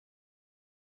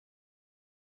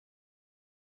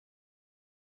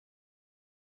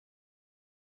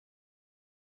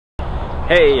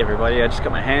Hey everybody, I just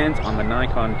got my hands on the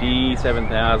Nikon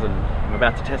D7000. I'm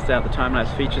about to test out the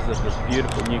time-lapse features of this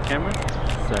beautiful new camera,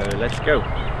 so let's go.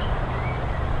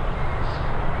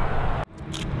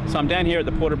 So I'm down here at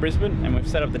the Port of Brisbane and we've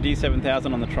set up the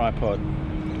D7000 on the tripod.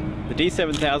 The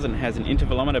D7000 has an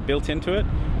intervalometer built into it,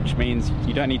 which means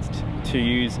you don't need to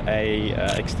use a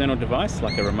external device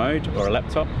like a remote or a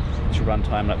laptop to run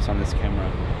time-lapse on this camera.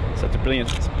 So the brilliant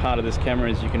part of this camera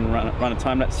is you can run a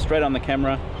time-lapse straight on the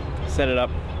camera, set it up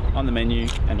on the menu,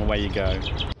 and away you go.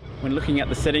 When looking at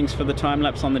the settings for the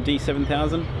time-lapse on the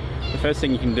D7000, the first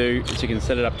thing you can do is you can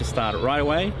set it up to start it right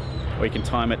away, or you can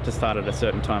time it to start at a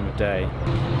certain time of day.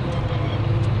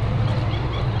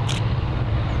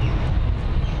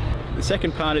 The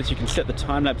second part is you can set the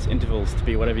time-lapse intervals to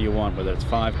be whatever you want, whether it's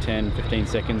 5, 10, 15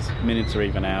 seconds, minutes, or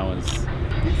even hours.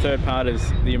 The third part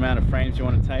is the amount of frames you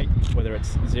want to take, whether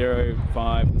it's 0,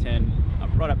 5, 10,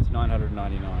 right up to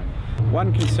 999.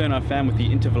 One concern I found with the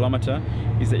intervalometer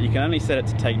is that you can only set it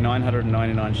to take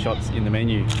 999 shots in the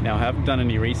menu. Now I haven't done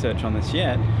any research on this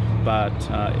yet, but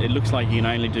it looks like you can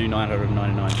only do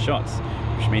 999 shots,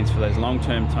 which means for those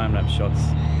long-term time-lapse shots,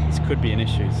 this could be an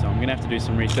issue. So I'm going to have to do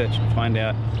some research and find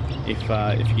out if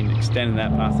you can extend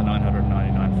that past the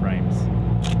 999 frames.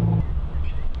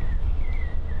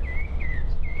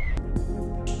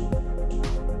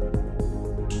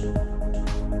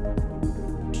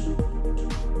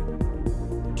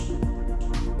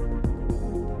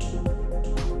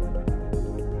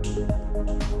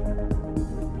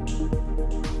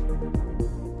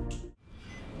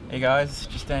 Hey guys,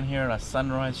 just down here at a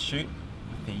sunrise shoot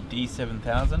with the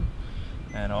D7000,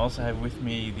 and I also have with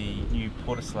me the new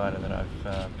porta slider that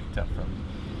I've picked up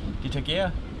from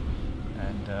Gear,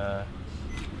 and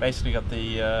basically got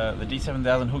the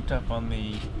D7000 hooked up on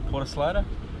the porta slider,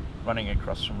 running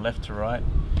across from left to right,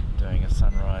 doing a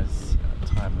sunrise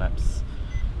time lapse.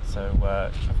 So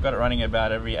I've got it running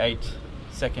about every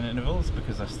 8-second intervals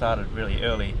because I started really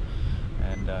early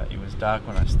and it was dark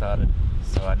when I started.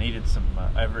 So I needed some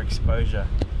overexposure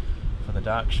for the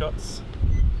dark shots.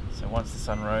 So once the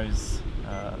sun rose,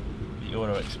 the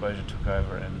auto exposure took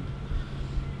over and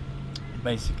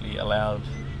basically allowed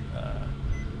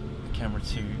the camera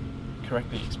to correct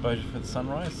the exposure for the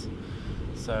sunrise.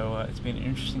 So it's been an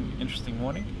interesting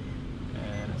morning,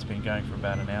 and it's been going for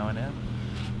about an hour now.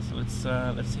 So let's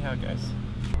see how it goes.